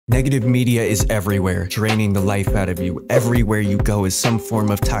Negative media is everywhere, draining the life out of you. Everywhere you go is some form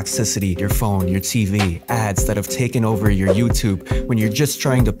of toxicity. Your phone, your TV, ads that have taken over your YouTube when you're just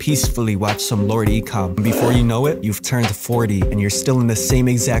trying to peacefully watch some Lord Ecom. And before you know it, you've turned 40 and you're still in the same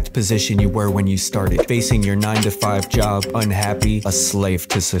exact position you were when you started, facing your 9-to-5 job, unhappy, a slave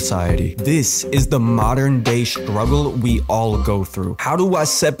to society. This is the modern day struggle we all go through. How do I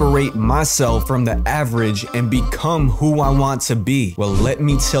separate myself from the average and become who I want to be? Well, let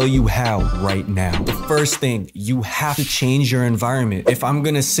me tell you how right now. The first thing, you have to change your environment. If I'm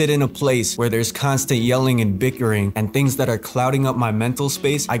gonna sit in a place where there's constant yelling and bickering and things that are clouding up my mental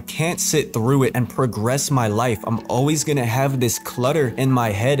space, I can't sit through it and progress my life. I'm always gonna have this clutter in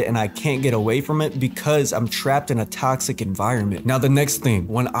my head and I can't get away from it because I'm trapped in a toxic environment. Now, the next thing,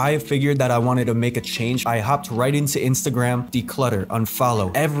 when I figured that I wanted to make a change, I hopped right into Instagram, declutter,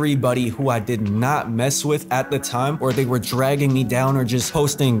 unfollow everybody who I did not mess with at the time, or they were dragging me down or just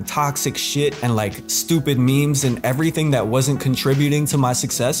posting toxic shit and like stupid memes and everything that wasn't contributing to my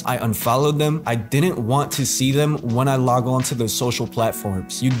success. I unfollowed them. I didn't want to see them when I log on to those social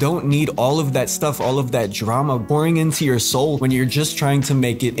platforms. You don't need all of that stuff, all of that drama pouring into your soul when you're just trying to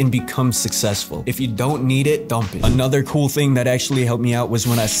make it and become successful. If you don't need it, dump it. Another cool thing that actually helped me out was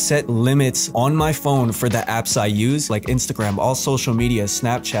when I set limits on my phone for the apps I use, like Instagram, all social media,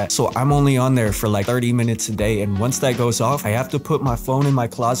 Snapchat. So I'm only on there for like 30 minutes a day. And once that goes off, I have to put my phone in my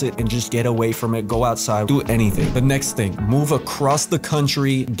closet and just get away from it, go outside, do anything. The next thing, move across the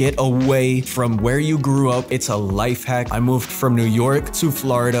country, get away from where you grew up. It's a life hack. I moved from New York to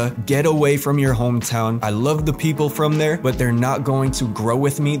Florida. Get away from your hometown. I love the people from there, but they're not going to grow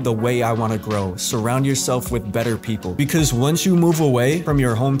with me the way I want to grow. Surround yourself with better people, because once you move away from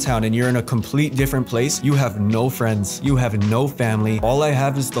your hometown and you're in a complete different place, you have no friends, you have no family. All I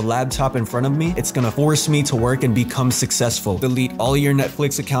have is the laptop in front of me. It's gonna force me to work and become successful. Delete all your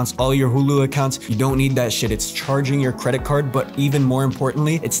Netflix accounts, all your Hulu accounts. You don't need that shit. It's charging your credit card, but even more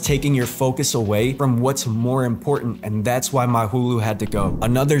importantly, it's taking your focus away from what's more important, and that's why my Hulu had to go.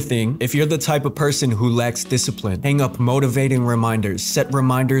 Another thing, if you're the type of person who lacks discipline, hang up motivating reminders. Set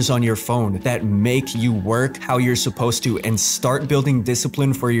reminders on your phone that make you work how you're supposed to, and start building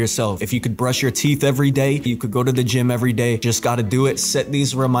discipline for yourself. If you could brush your teeth every day, you could go to the gym every day, just gotta do it. Set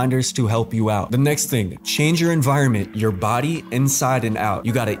these reminders to help you out. The next thing, change your environment, your body inside and out.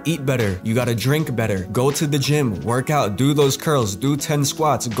 You gotta eat better, you gotta drink better, go to the gym, work out, do those curls, do 10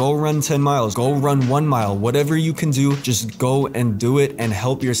 squats, go run 10 miles, go run 1 mile, whatever you can do, just go and do it and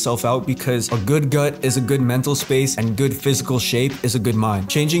help yourself out, because a good gut is a good mental space and good physical shape is a good mind.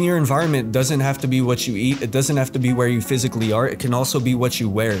 Changing your environment doesn't have to be what you eat, it doesn't have to be where you physically are, it can also be what you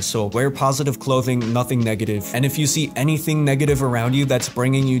wear. So wear positive clothing, nothing negative. And if you see anything negative around you that's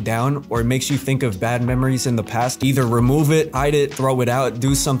bringing you down or makes you think of bad memories in the past, either remove it, hide it, throw it out,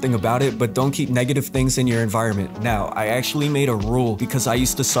 do something about it, but don't keep negative things in your environment. Now, I actually made a rule because I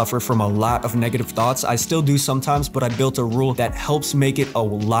used to suffer from a lot of negative thoughts. I still do sometimes, but I built a rule that helps make it a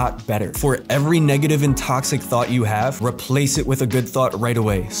lot better. For every negative and toxic thought you have, replace it with a good thought right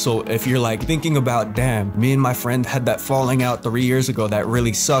away. So if you're like thinking about, damn, me and my friend had that falling out 3 years ago that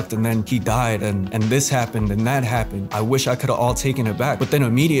really sucked, and then he died, and this happened and that happened, I wish I could have all taken it back. But then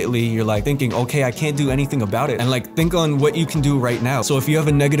immediately you're like thinking, okay, I can't do anything about it. And like, think on what you can do right now. So if you have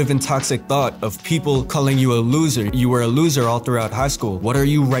a negative and toxic thought of people calling you a loser, you were a loser all throughout high school. What are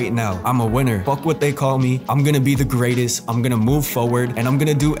you right now? I'm a winner. Fuck what they call me. I'm gonna be the greatest. I'm gonna move forward and I'm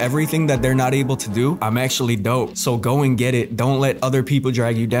gonna do everything that they're not able to do. I'm actually dope. So go and get it. Don't let other people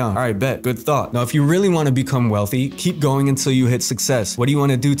drag you down. All right, bet. Good thought. Now, if you really want to become wealthy, keep going until you hit success. What do you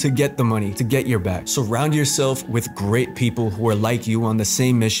want to do to get the money, to get your back? Surround yourself with great people who are like you on the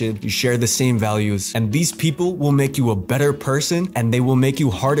same mission. You share the same values, and these people will make you a better person, and they will make you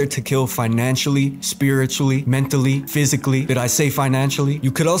harder to kill financially, spiritually, mentally, physically. Did I say financially?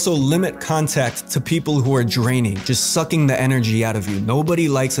 You could also limit contact to people who are draining, just sucking the energy out of you. Nobody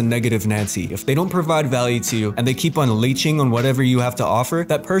likes a negative Nancy. If they don't provide value to you and they keep on leeching on whatever you have to offer,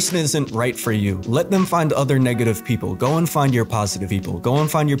 that person isn't right for you. Let them find other negative people. Go and find your positive people. Go and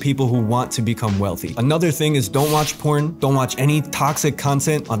find your people who want to become wealthy. Another thing is, don't watch porn. Don't watch any toxic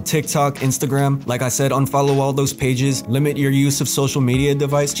content on TikTok, Instagram. Like I said, unfollow all those pages. Limit your use of social media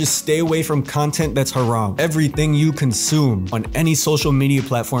device. Just stay away from content that's haram. Everything you consume on any social media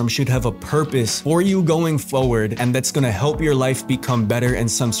platform should have a purpose for you going forward, and that's gonna help your life become better in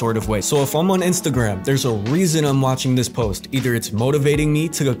some sort of way. So if I'm on Instagram, there's a reason I'm watching this post. Either it's motivating me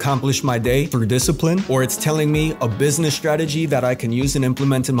to accomplish my day through discipline, or it's telling me a business strategy that I can use and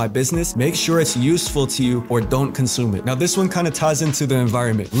implement in my business. Make sure it's useful to you, or don't consume it. Now, this one kind of ties into the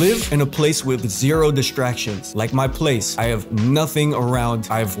environment. Live in a place with zero distractions. Like my place, I have nothing everything around.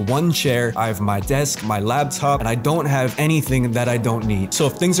 I have one chair, I have my desk, my laptop, and I don't have anything that I don't need. So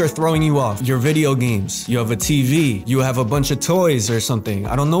if things are throwing you off, your video games, you have a TV, you have a bunch of toys or something,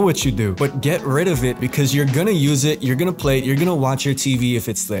 I don't know what you do, but get rid of it because you're gonna use it, you're gonna play it, you're gonna watch your TV if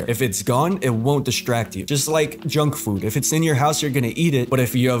it's there. If it's gone, it won't distract you. Just like junk food. If it's in your house, you're gonna eat it, but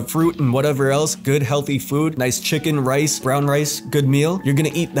if you have fruit and whatever else, good healthy food, nice chicken, rice, brown rice, good meal, you're gonna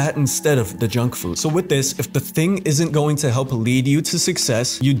eat that instead of the junk food. So with this, if the thing isn't going to help lead you to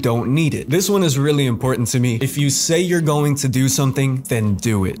success, you don't need it. This one is really important to me. If you say you're going to do something, then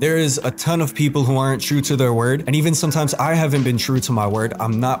do it. There is a ton of people who aren't true to their word, and even sometimes I haven't been true to my word.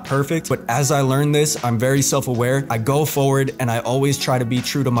 I'm not perfect, but as I learn this, I'm very self-aware. I go forward and I always try to be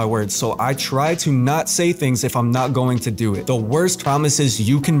true to my word. So I try to not say things if I'm not going to do it. The worst promises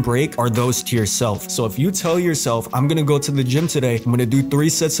you can break are those to yourself. So if you tell yourself, I'm gonna go to the gym today, I'm gonna do 3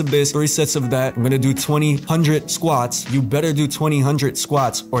 sets of this, 3 sets of that, I'm gonna do 2,000 squats, you better do 2,000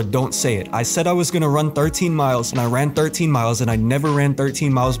 squats or don't say it. I said I was gonna run 13 miles and I ran 13 miles and I never ran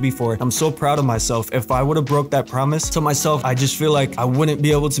 13 miles before. I'm so proud of myself. If I would have broke that promise to myself, I just feel like I wouldn't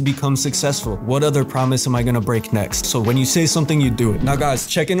be able to become successful. What other promise am I gonna break next? So when you say something, you do it. Now guys,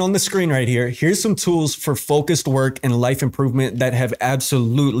 checking on the screen right here, here's some tools for focused work and life improvement that have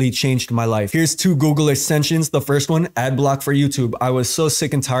absolutely changed my life. Here's 2 Google extensions. The first one, ad block for YouTube. I was so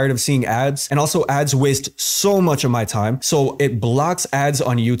sick and tired of seeing ads, and also ads waste so much of my time. So it blocks ads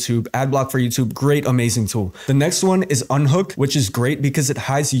on YouTube. Ad block for YouTube, great, amazing tool. The next one is Unhook, which is great because it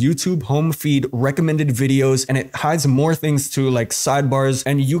hides YouTube home feed recommended videos, and it hides more things too, like sidebars,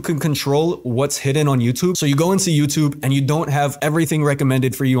 and you can control what's hidden on YouTube. So you go into YouTube and you don't have everything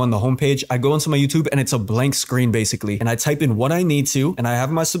recommended for you on the homepage. I go into my YouTube and it's a blank screen basically, and I type in what I need to, and I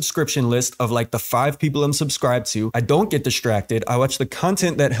have my subscription list of like the 5 people I'm subscribed to. I don't get distracted. I watch the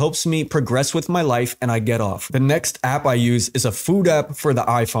content that helps me progress with my life, and I get off. The next app I use is a food app for the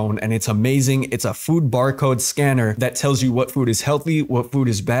iPhone, and it's amazing. It's a food barcode scanner that tells you what food is healthy, what food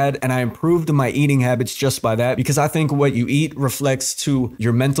is bad, and I improved my eating habits just by that because I think what you eat reflects to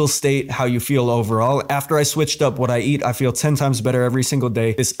your mental state, how you feel overall. After I switched up what I eat, I feel 10 times better every single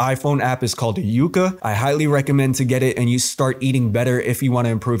day. This iPhone app is called Yuka. I highly recommend to get it and you start eating better if you want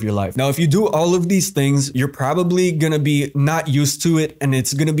to improve your life. Now, if you do all of these things, you're probably gonna be not used to it, and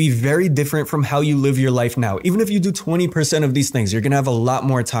it's gonna be very different from how you live your life now. Even if you do 20% of these things, you're gonna have a lot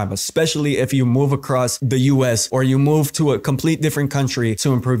more time, especially if you move across the US or you move to a complete different country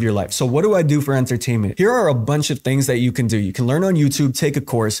to improve your life. So what do I do for entertainment? Here are a bunch of things that you can do. You can learn on YouTube, take a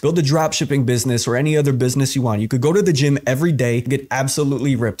course, build a dropshipping business or any other business you want. You could go to the gym every day, get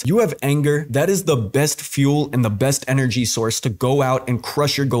absolutely ripped. You have anger. That is the best fuel and the best energy source to go out and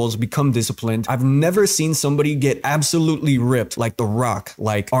crush your goals, become disciplined. I've never seen somebody get absolutely ripped like The Rock,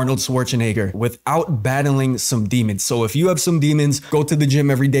 like Arnold Schwarzenegger, without battling some demons. So if you have some demons, go to the gym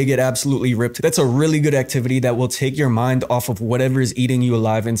every day, get absolutely ripped. That's a really good activity that will take your mind off of whatever is eating you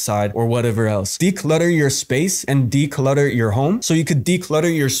alive inside or whatever else. Declutter your space and declutter your home. So you could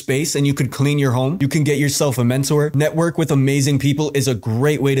declutter your space and you could clean your home. You can get yourself a mentor. Network with amazing people is a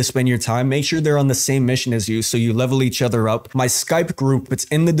great way to spend your time. Make sure they're on the same mission as you so you level each other up. My Skype group, it's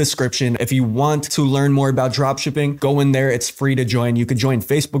in the description. If you want to learn more about dropshipping, go in there. It's free to join. You could join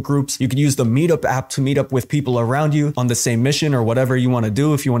Facebook groups. You could use the Meetup app to meet up with people around you on the same mission or whatever you want to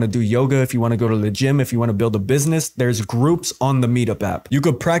do. If you want to do yoga, if you want to go to the gym, if you want to build a business, there's groups on the Meetup app. You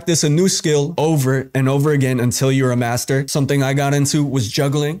could practice a new skill over and over again until you're a master. Something I got into was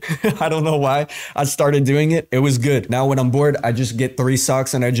juggling. I don't know why I started doing it. It was good. Now when I'm bored, I just get 3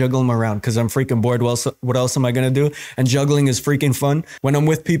 socks and I juggle them around because I'm freaking bored. Well, what else am I going to do? And juggling is freaking fun. When I'm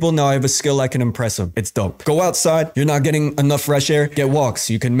with people, now I have a skill I can impress them. It's dope. Go outside. You're not getting enough fresh air. Get walks.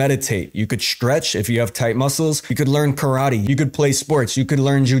 You can meditate. You could stretch if you have tight muscles. You could learn karate. You could play sports. You could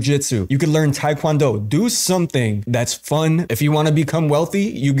learn jujitsu. You could learn taekwondo. Do something that's fun. If you want to become wealthy,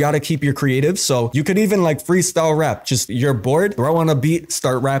 you got to keep your creative. So you could even like freestyle rap. Just you're bored, throw on a beat,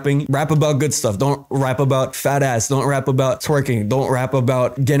 start rapping. Rap about good stuff. Don't rap about fat ass. Don't rap about twerking. Don't rap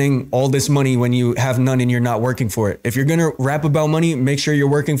about getting all this money when you have none and you're not working for it. If you're going to rap about money, make sure you're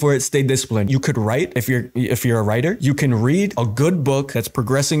working for it. Stay disciplined. You could write if you're a writer. You can read a good book that's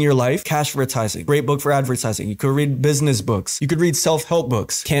progressing your life. Cash advertising. Great book for advertising. You could read business books. You could read self-help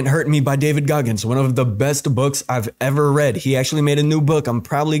books. Can't Hurt Me by David Goggins. One of the best books I've ever read. He actually made a new book. I'm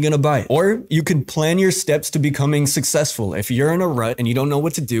probably going to buy it. Or you can plan your steps to becoming successful. If you're in a rut and you don't know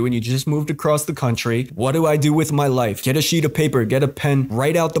what to do and you just moved across the country, what do I do with my life? Get a sheet of paper, get a pen,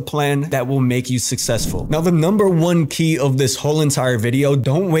 write out the plan that will make you successful. Now, the number one key of this whole entire video,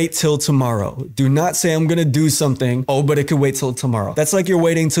 don't wait till tomorrow. Do not say I'm going to do something. Oh, but it could wait till tomorrow. That's like you're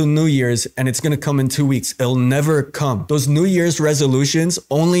waiting till New Year's and it's going to come in 2 weeks. It'll never come overcome. Those New Year's resolutions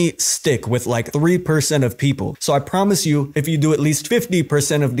only stick with like 3% of people. So I promise you, if you do at least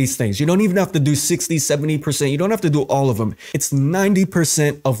 50% of these things, you don't even have to do 60, 70%. You don't have to do all of them. It's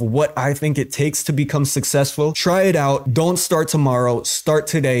 90% of what I think it takes to become successful. Try it out. Don't start tomorrow. Start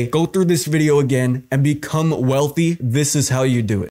today. Go through this video again and become wealthy. This is how you do it.